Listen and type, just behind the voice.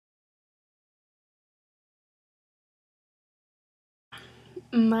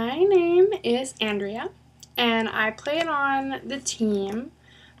My name is Andrea, and I played on the team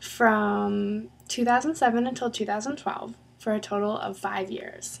from 2007 until 2012 for a total of 5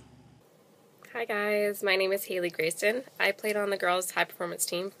 years. Hi guys, my name is Haley Grayston. I played on the girls' high performance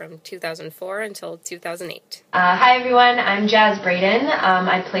team from 2004 until 2008. Hi everyone, I'm Jazz Braden.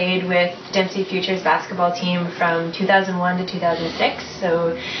 I played with Dempsey Futures basketball team from 2001 to 2006,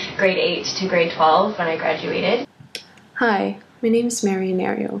 so grade 8 to grade 12 when I graduated. Hi, my name is Mary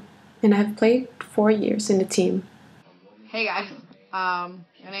Nario, and I've played 4 years in the team. Hey guys, my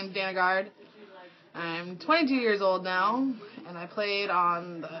name's Dana Gard. I'm 22 years old now, and I played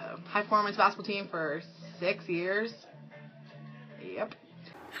on the high performance basketball team for 6 years. Yep.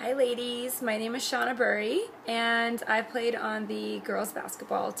 Hi ladies, my name is Shauna Burry, and I played on the girls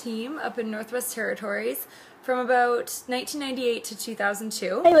basketball team up in Northwest Territories from about 1998 to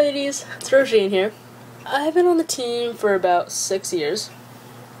 2002. Hey ladies, it's Roisin here. I've been on the team for about 6 years,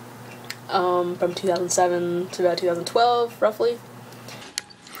 from 2007 to about 2012, roughly.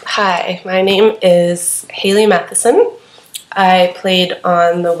 Hi, my name is Haley Matheson. I played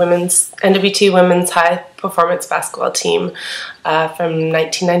on the NWT Women's High Performance Basketball team from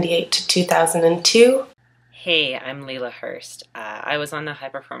 1998 to 2002. Hey, I'm Leila Hurst. I was on the high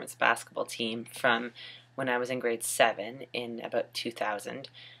performance basketball team from when I was in grade 7 in about 2000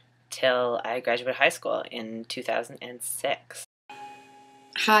 till I graduated high school in 2006.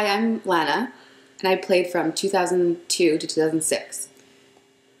 Hi, I'm Lana, and I played from 2002 to 2006.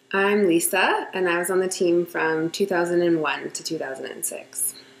 I'm Lisa, and I was on the team from 2001 to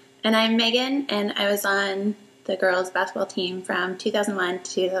 2006. And I'm Megan, and I was on the girls' basketball team from 2001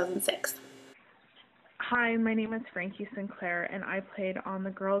 to 2006. Hi, my name is Frankie Sinclair, and I played on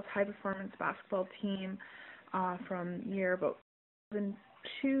the girls' high-performance basketball team from year about 2002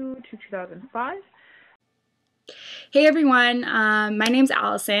 to 2005. Hey everyone, my name's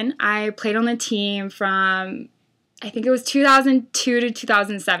Allison. I played on the team from I think it was 2002 to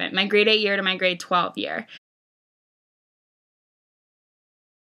 2007, my grade 8 year to my grade 12 year.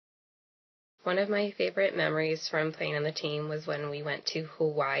 One of my favorite memories from playing on the team was when we went to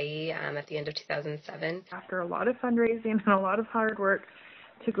Hawaii at the end of 2007. After a lot of fundraising and a lot of hard work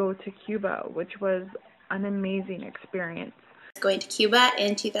to go to Cuba, which was an amazing experience. Going to Cuba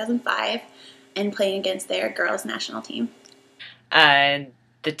in 2005 and playing against their girls' national team.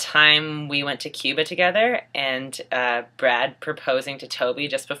 The time we went to Cuba together and Brad proposing to Toby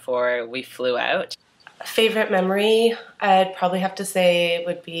just before we flew out. Favorite memory, I'd probably have to say,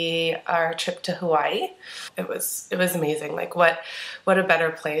 would be our trip to Hawaii. It was amazing. Like what a better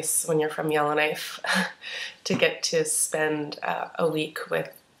place when you're from Yellowknife to get to spend a week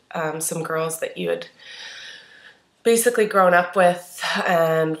with some girls that you had basically grown up with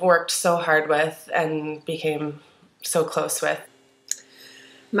and worked so hard with and became so close with.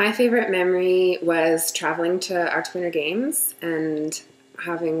 My favorite memory was traveling to Arctic Winter Games and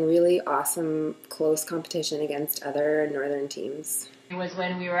having really awesome close competition against other northern teams. It was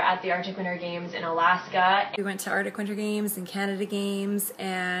when we were at the Arctic Winter Games in Alaska. We went to Arctic Winter Games and Canada Games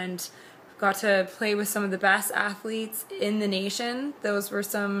and got to play with some of the best athletes in the nation. Those were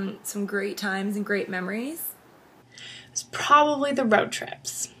some great times and great memories. It's probably the road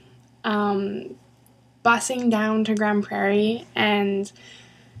trips. Busing down to Grand Prairie and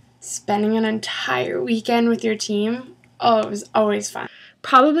spending an entire weekend with your team. Oh, it was always fun.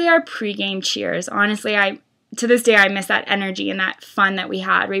 Probably our pregame cheers. Honestly, to this day I miss that energy and that fun that we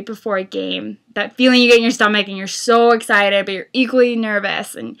had right before a game. That feeling you get in your stomach and you're so excited, but you're equally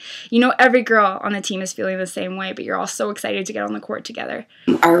nervous. And you know every girl on the team is feeling the same way, but you're all so excited to get on the court together.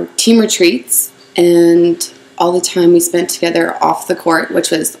 Our team retreats and all the time we spent together off the court,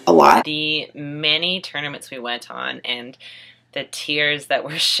 which was a lot. The many tournaments we went on and the tears that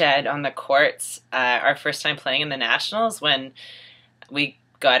were shed on the courts our first time playing in the Nationals when we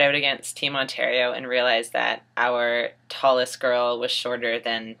got out against Team Ontario and realized that our tallest girl was shorter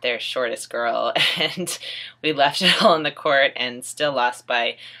than their shortest girl, and we left it all on the court and still lost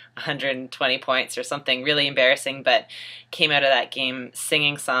by 120 points or something really embarrassing, but came out of that game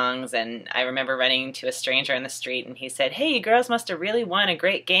singing songs. And I remember running to a stranger in the street and he said, "Hey, you girls must have really won a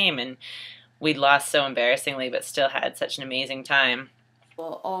great game," and we'd lost so embarrassingly, but still had such an amazing time.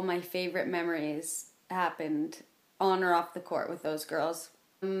 Well, all my favorite memories happened on or off the court with those girls.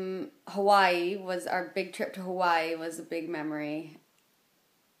 Hawaii was our big trip to Hawaii was a big memory.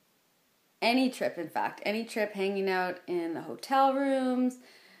 Any trip, in fact, any trip, hanging out in the hotel rooms,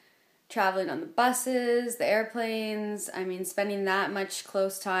 traveling on the buses, the airplanes. I mean, spending that much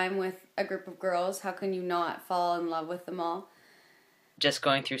close time with a group of girls, how can you not fall in love with them all? Just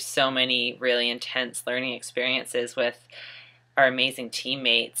going through so many really intense learning experiences with are amazing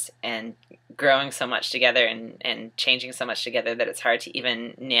teammates and growing so much together and changing so much together that it's hard to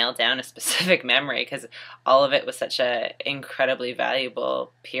even nail down a specific memory, because all of it was such an incredibly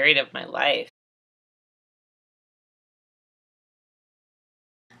valuable period of my life.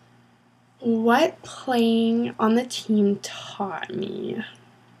 What playing on the team taught me?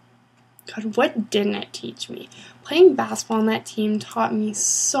 God, what didn't it teach me? Playing basketball on that team taught me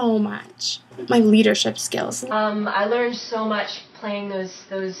so much. My leadership skills. I learned so much playing those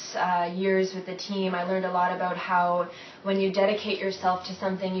years with the team. I learned a lot about how when you dedicate yourself to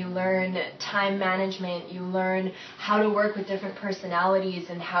something, you learn time management, you learn how to work with different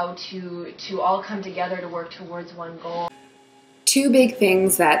personalities and how to all come together to work towards one goal. Two big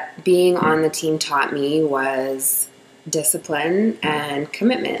things that being on the team taught me was discipline and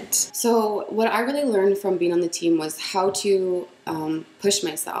commitment. So what I really learned from being on the team was how to push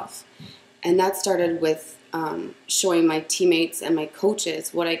myself. And that started with showing my teammates and my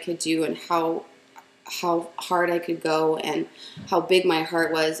coaches what I could do and how hard I could go and how big my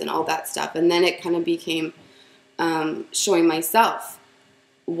heart was and all that stuff. And then it kind of became showing myself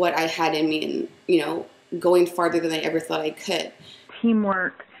what I had in me and, you know, going farther than I ever thought I could.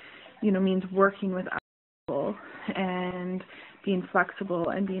 Teamwork, you know, means working with other people and being flexible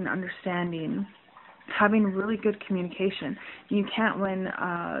and being understanding, having really good communication. You can't win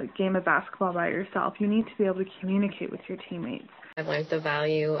a game of basketball by yourself. You need to be able to communicate with your teammates. I've learned the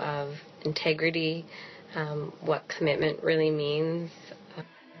value of integrity, what commitment really means. When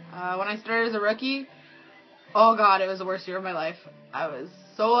I started as a rookie, oh God, it was the worst year of my life. I was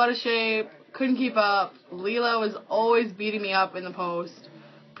so out of shape, couldn't keep up. Leela was always beating me up in the post.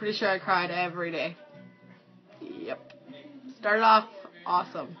 Pretty sure I cried every day. Yep. Started off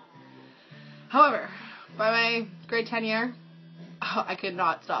awesome. However, by my grade 10 year, I could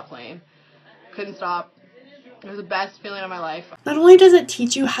not stop playing. Couldn't stop. It was the best feeling of my life. Not only does it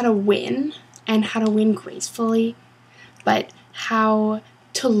teach you how to win and how to win gracefully, but how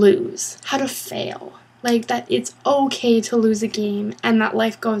to lose, how to fail. Like, that it's okay to lose a game and that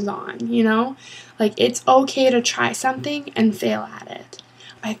life goes on, you know? Like, it's okay to try something and fail at it.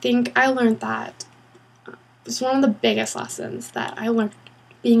 I think I learned that. It's one of the biggest lessons that I learned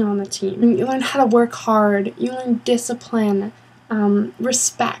being on the team. You learn how to work hard. You learn discipline,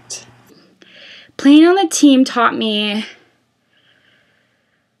 respect. Playing on the team taught me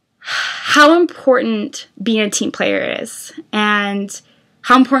how important being a team player is and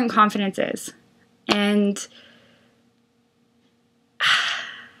how important confidence is and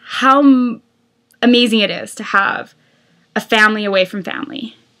how amazing it is to have a family away from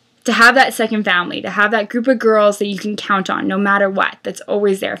family, to have that second family, to have that group of girls that you can count on no matter what, that's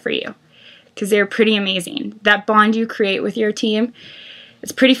always there for you, because they're pretty amazing. That bond you create with your team,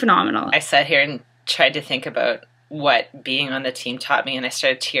 it's pretty phenomenal. I sat here and tried to think about what being on the team taught me, and I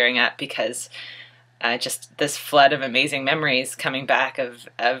started tearing up because just this flood of amazing memories coming back of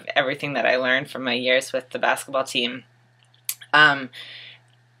everything that I learned from my years with the basketball team.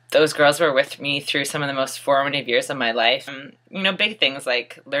 Those girls were with me through some of the most formative years of my life. You know, big things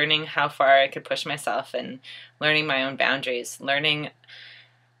like learning how far I could push myself and learning my own boundaries, learning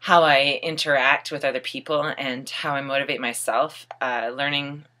how I interact with other people and how I motivate myself,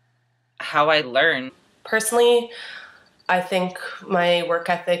 learning how I learn. Personally, I think my work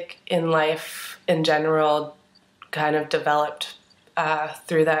ethic in life in general kind of developed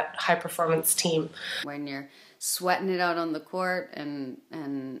through that high-performance team. When you're sweating it out on the court and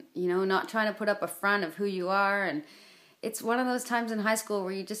you know, not trying to put up a front of who you are, and it's one of those times in high school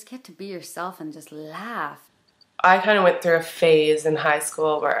where you just get to be yourself and just laugh. I kind of went through a phase in high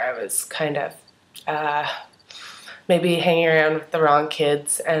school where I was kind of maybe hanging around with the wrong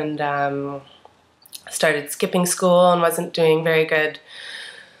kids and started skipping school and wasn't doing very good.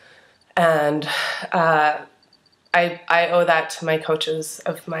 And I owe that to my coaches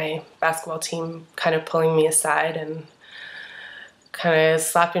of my basketball team kind of pulling me aside and kind of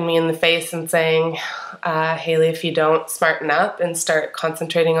slapping me in the face and saying, Haley, if you don't smarten up and start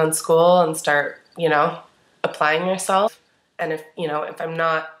concentrating on school and start, you know, applying yourself, and if, you know, if I'm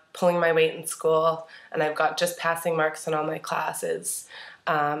not pulling my weight in school and I've got just passing marks in all my classes,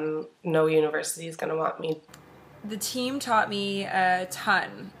 no university is going to want me. The team taught me a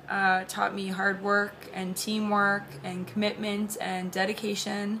ton. Taught me hard work and teamwork and commitment and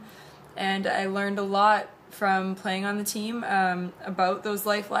dedication, and I learned a lot from playing on the team about those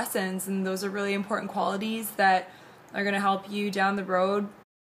life lessons, and those are really important qualities that are going to help you down the road.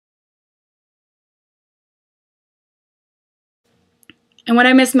 And what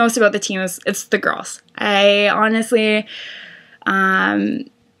I miss most about the team is it's the girls. I honestly, I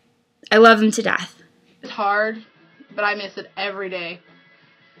love them to death. It's hard. but I miss it every day.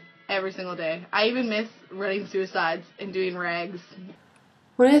 Every single day. I even miss running suicides and doing rags.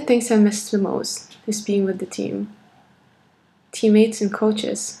 One of the things I miss the most is being with the team. Teammates and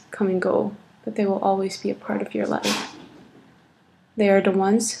coaches come and go, but they will always be a part of your life. They are the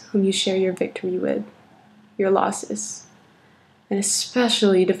ones whom you share your victory with, your losses, and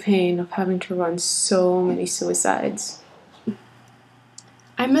especially the pain of having to run so many suicides.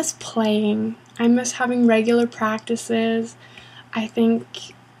 I miss playing. I miss having regular practices. I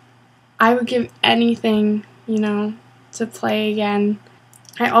think I would give anything, to play again.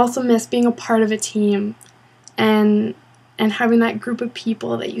 I also miss being a part of a team and having that group of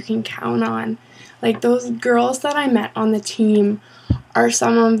people that you can count on. Like those girls that I met on the team are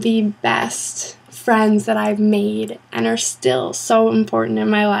some of the best friends that I've made and are still so important in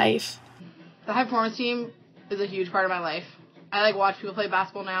my life. The high performance team is a huge part of my life. I watch people play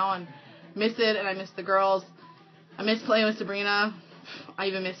basketball now and miss it, and I miss the girls. I miss playing with Sabrina. I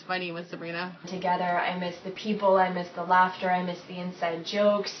even miss fighting with Sabrina. Together, I miss the people, I miss the laughter, I miss the inside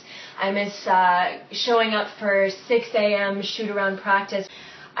jokes, I miss showing up for 6 a.m. shoot-around practice.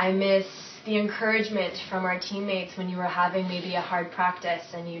 I miss the encouragement from our teammates when you were having maybe a hard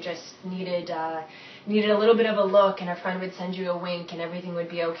practice and you just needed a little bit of a look, and a friend would send you a wink and everything would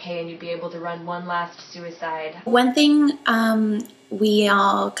be okay and you'd be able to run one last suicide. One thing we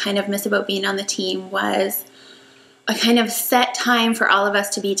all kind of miss about being on the team was a kind of set time for all of us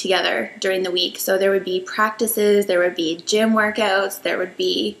to be together during the week. So there would be practices, there would be gym workouts, there would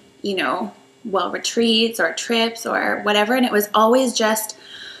be, retreats or trips or whatever. And it was always just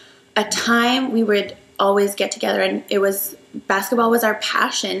a time we would always get together, and basketball was our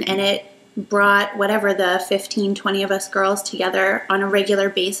passion, and it brought whatever the 15, 20 of us girls together on a regular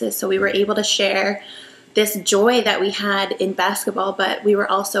basis. So we were able to share this joy that we had in basketball, but we were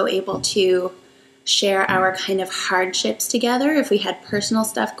also able to share our kind of hardships together if we had personal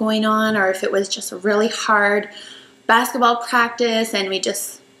stuff going on, or if it was just a really hard basketball practice and we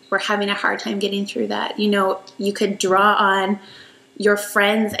just were having a hard time getting through that. You could draw on your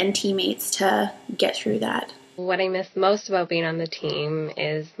friends and teammates to get through that. What I miss most about being on the team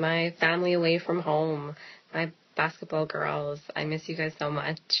is my family away from home, my basketball girls. I miss you guys so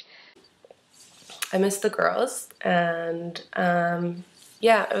much. I miss the girls, and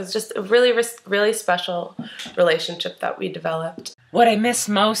it was just a really, really special relationship that we developed. What I miss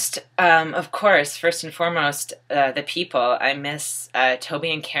most, of course, first and foremost, the people. I miss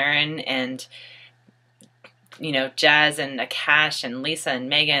Toby and Karen and, Jazz and Akash and Lisa and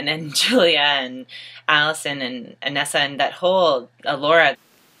Megan and Julia and Allison and Anessa and that whole Laura.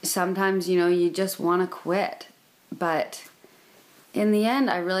 Sometimes, you just want to quit. But in the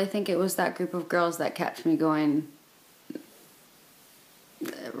end, I really think it was that group of girls that kept me going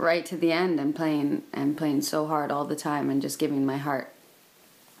right to the end and playing so hard all the time and just giving my heart.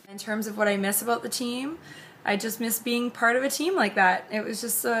 In terms of what I miss about the team, I just miss being part of a team like that. It was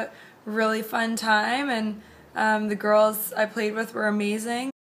just a really fun time, and the girls I played with were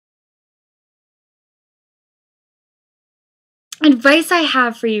amazing. Advice I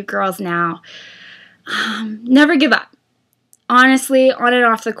have for you girls now, never give up. Honestly, on and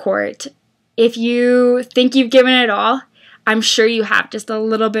off the court, if you think you've given it all, I'm sure you have just a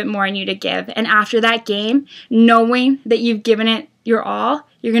little bit more in you to give. And after that game, knowing that you've given it your all,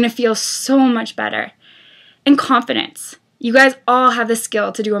 you're going to feel so much better. And confidence. You guys all have the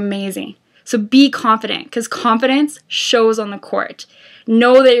skill to do amazing. So be confident, because confidence shows on the court.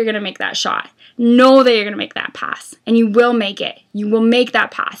 Know that you're going to make that shot. Know that you're going to make that pass. And you will make it. You will make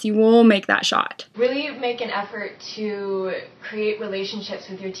that pass. You will make that shot. Really make an effort to create relationships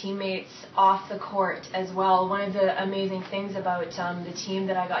with your teammates off the court as well. One of the amazing things about the team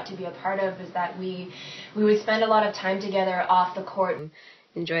that I got to be a part of is that we would spend a lot of time together off the court.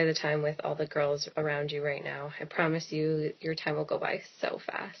 Enjoy the time with all the girls around you right now. I promise you, your time will go by so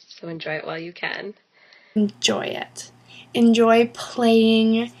fast. So enjoy it while you can. Enjoy it. Enjoy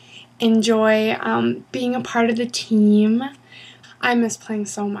playing. Enjoy being a part of the team. I miss playing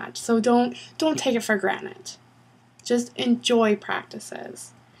so much, so don't take it for granted. Just enjoy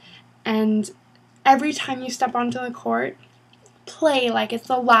practices. And every time you step onto the court, play like it's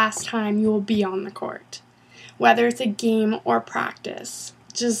the last time you will be on the court. Whether it's a game or practice,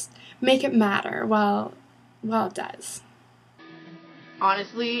 just make it matter while it does.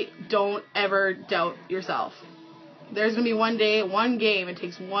 Honestly, don't ever doubt yourself. There's going to be one day, one game, it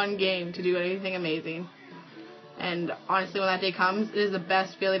takes one game to do anything amazing. And honestly, when that day comes, it is the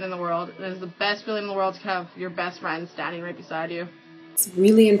best feeling in the world. It is the best feeling in the world to have your best friend standing right beside you. It's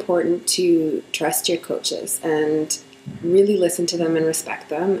really important to trust your coaches and really listen to them and respect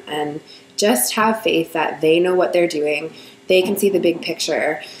them and just have faith that they know what they're doing. They can see the big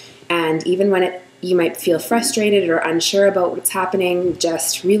picture. And even when you might feel frustrated or unsure about what's happening,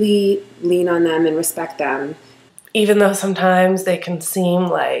 just really lean on them and respect them. Even though sometimes they can seem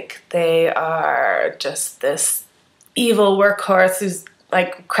like they are just this evil workhorse who's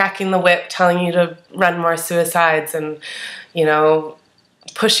like cracking the whip, telling you to run more suicides and, you know,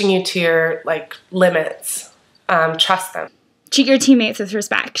 pushing you to your like limits. Trust them. Treat your teammates with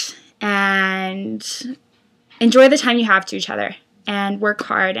respect and enjoy the time you have to each other and work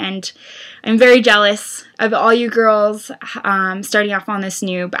hard. And I'm very jealous of all you girls starting off on this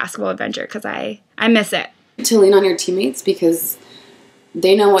new basketball adventure because I miss it. To lean on your teammates because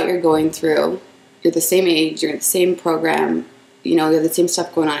they know what you're going through. You're the same age, you're in the same program, you know, you have the same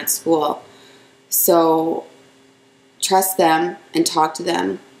stuff going on at school. So trust them and talk to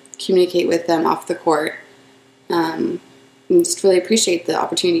them, communicate with them off the court. And just really appreciate the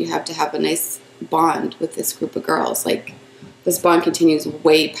opportunity you have to have a nice bond with this group of girls. Like, this bond continues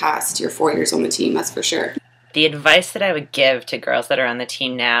way past your 4 years on the team, that's for sure. The advice that I would give to girls that are on the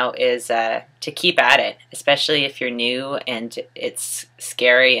team now is to keep at it, especially if you're new and it's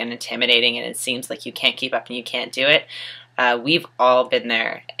scary and intimidating and it seems like you can't keep up and you can't do it. We've all been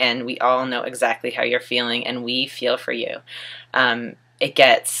there and we all know exactly how you're feeling and we feel for you. It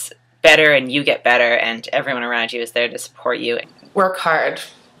gets better and you get better and everyone around you is there to support you. Work hard.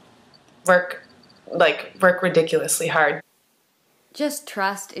 Work ridiculously hard. Just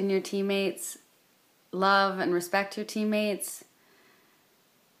trust in your teammates. Love and respect your teammates.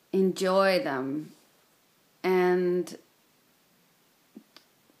 Enjoy them. And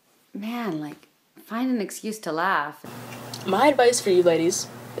man, like, find an excuse to laugh. My advice for you ladies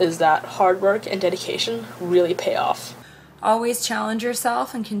is that hard work and dedication really pay off. Always challenge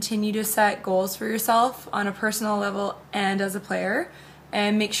yourself and continue to set goals for yourself on a personal level and as a player.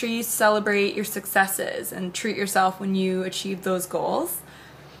 And make sure you celebrate your successes and treat yourself when you achieve those goals.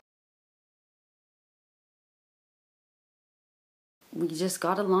 We just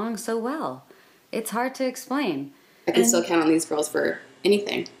got along so well. It's hard to explain. I can still count on these girls for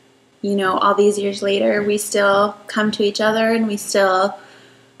anything. You know, all these years later, we still come to each other and we still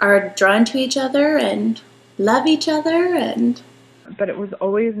are drawn to each other and love each other. But it was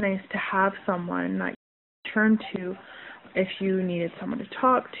always nice to have someone that you turn to if you needed someone to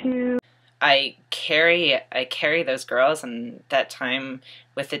talk to. I carry those girls and that time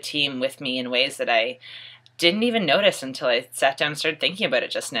with the team with me in ways that I didn't even notice until I sat down and started thinking about it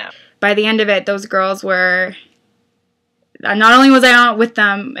just now. By the end of it, those girls were, not only was I out with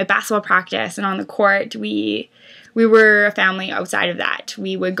them at basketball practice and on the court, we were a family outside of that.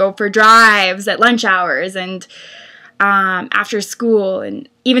 We would go for drives at lunch hours and after school, and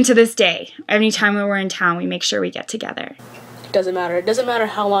even to this day, anytime we were in town, we make sure we get together. It doesn't matter. It doesn't matter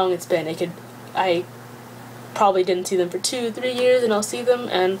how long it's been. I probably didn't see them for 2-3 years, and I'll see them,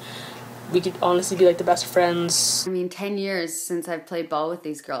 and we could honestly be like the best friends. I mean, 10 years since I've played ball with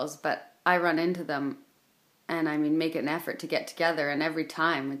these girls, but I run into them and I mean, make an effort to get together, and every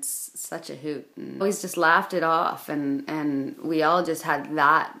time it's such a hoot. And always just laughed it off, and we all just had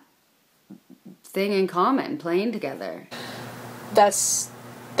that thing in common, playing together. That's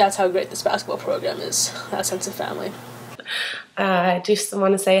how great this basketball program is, that sense of family. I just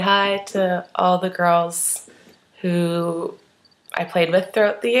want to say hi to all the girls who I played with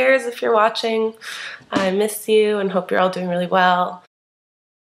throughout the years. If you're watching, I miss you and hope you're all doing really well.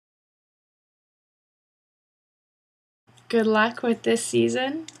 Good luck with this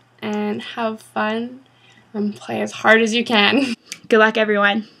season and have fun and play as hard as you can. Good luck,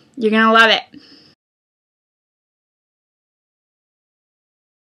 everyone. You're going to love it.